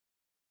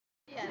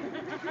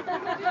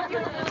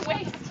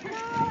Waste.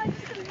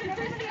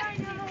 I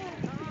know.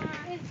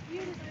 It's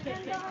beautiful.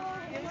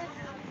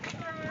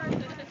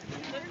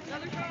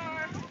 Another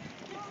car.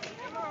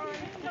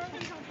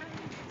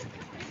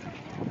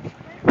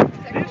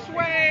 This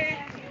way.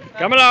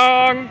 Come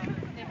along.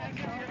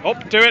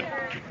 Up to it.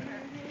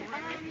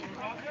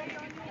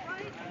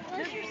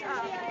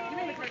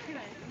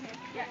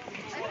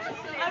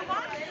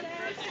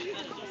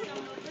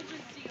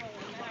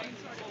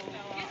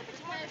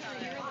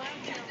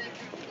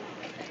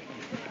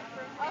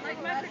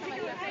 Like my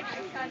particular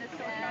picture is kind of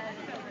sad.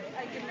 I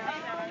did not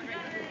know.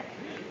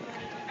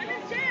 I'm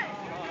in jail.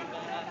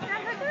 Yeah,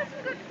 but there's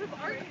some good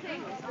art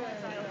things.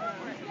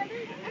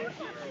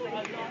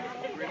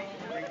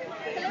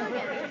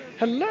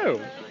 Hello.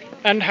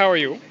 And how are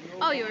you?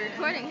 Oh, you're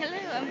recording. Hello,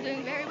 I'm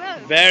doing very well.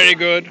 Very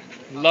good.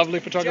 Lovely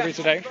photography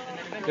today.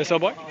 Yes,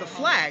 old boy? The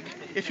flag,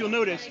 if you'll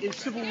notice, is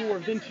Civil War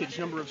vintage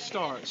number of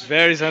stars.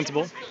 Very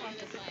sensible.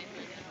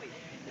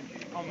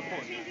 On the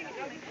port.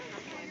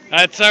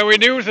 That's how we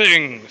do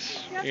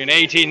things in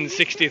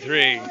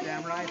 1863.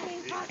 Damn right.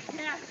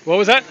 What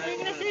was that? You're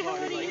gonna say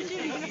hello to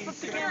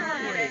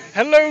YouTube.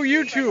 Hello,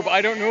 YouTube.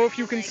 I don't know if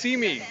you can see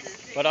me,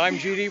 but I'm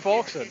GD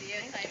Falksen,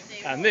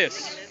 and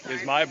this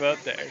is my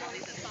birthday.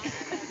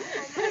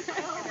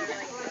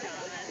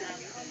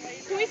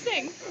 Can we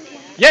sing?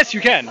 Yes,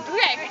 you can.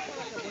 Okay.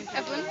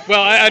 Evelyn.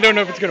 Well, I don't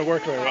know if it's going to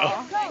work very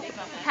well.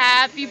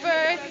 Happy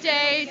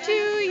birthday to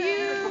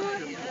you.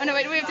 Oh no,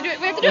 wait, we have to do it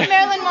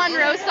Marilyn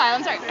Monroe style.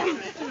 I'm sorry.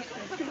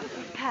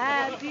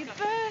 Happy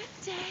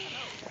birthday,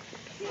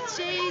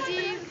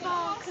 JD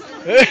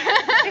Falksen.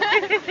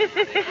 Happy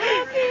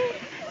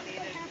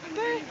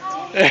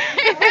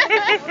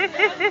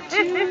birthday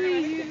to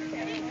you.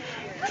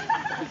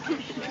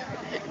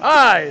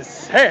 I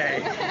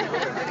say.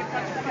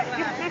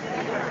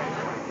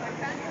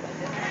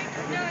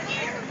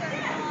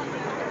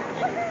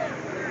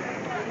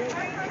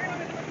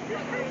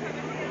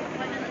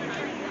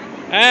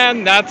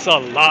 And that's a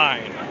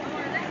line.